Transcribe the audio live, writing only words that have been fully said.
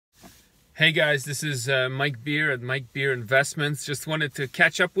Hey guys, this is Mike Beer at Mike Beer Investments. Just wanted to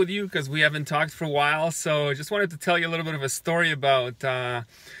catch up with you because we haven't talked for a while. So just wanted to tell you a little bit of a story about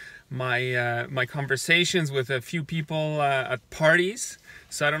my conversations with a few people at parties.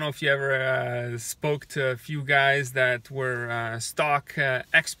 So I don't know if you ever spoke to a few guys that were stock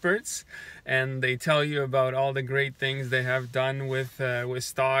experts, and they tell you about all the great things they have done with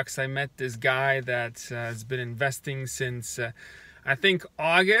stocks. I met this guy that has been investing since I think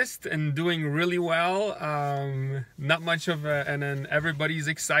August and doing really well. Not much of and then everybody's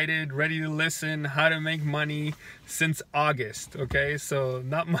excited, ready to listen how to make money since August. Okay, so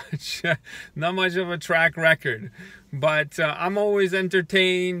not much of a track record, but I'm always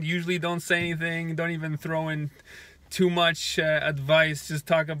entertained. Usually don't say anything, don't even throw in too much advice, just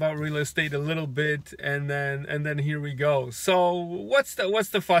talk about real estate a little bit, and then here we go. So what's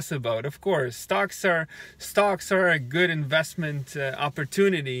the fuss about? Of course, stocks are a good investment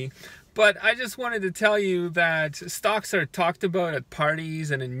opportunity, but I just wanted to tell you that stocks are talked about at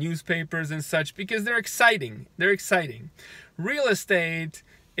parties and in newspapers and such because they're exciting. Real estate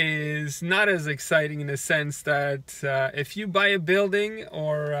is not as exciting in the sense that if you buy a building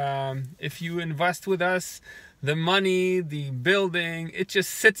or if you invest with us, the money, the building, it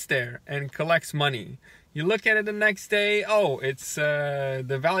just sits there and collects money. You look at it the next day, oh, it's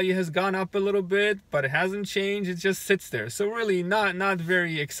the value has gone up a little bit, but it hasn't changed. It just sits there. So really not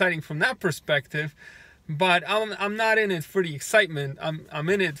very exciting from that perspective. But I'm not in it for the excitement. I'm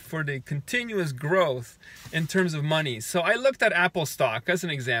in it for the continuous growth in terms of money. So I looked at Apple stock as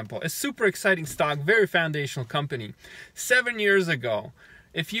an example. A super exciting stock, very foundational company. 7 years ago,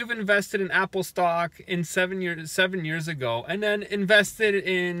 if you've invested in Apple stock in 7 years ago, and then invested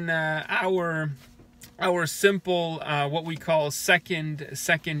in our simple what we call second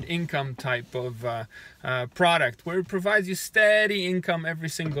income type of product, where it provides you steady income every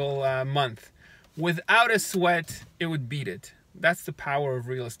single month, without a sweat, it would beat it. That's the power of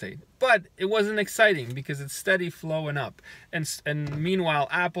real estate. But it wasn't exciting because it's steady flowing up, and meanwhile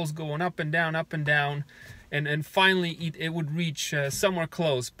Apple's going up and down, and finally it would reach somewhere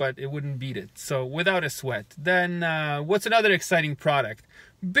close, but it wouldn't beat it. So without a sweat. Then what's another exciting product?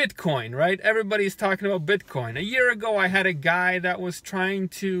 Bitcoin, right? Everybody's talking about Bitcoin. A year ago, I had a guy that was trying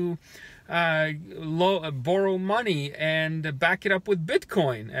to borrow money and back it up with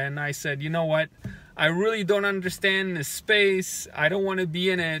Bitcoin. And I said, you know what? I really don't understand this space. I don't want to be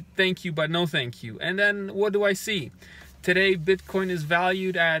in it. Thank you, but no thank you. And then what do I see? Today, Bitcoin is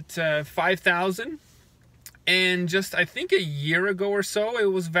valued at 5,000. And just, I think a year ago or so,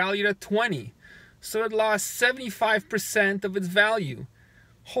 it was valued at 20. So it lost 75% of its value.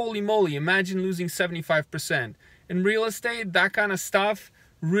 Holy moly, imagine losing 75%. In real estate, that kind of stuff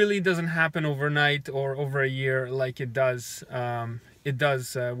really doesn't happen overnight or over a year like it does with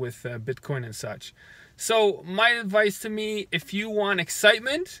Bitcoin and such. So my advice to me, if you want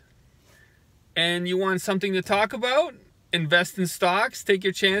excitement and you want something to talk about, invest in stocks, take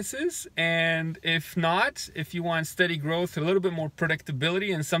your chances. And if not, if you want steady growth, a little bit more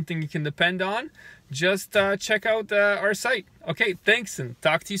predictability and something you can depend on, just check out our site. Okay, thanks and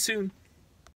talk to you soon.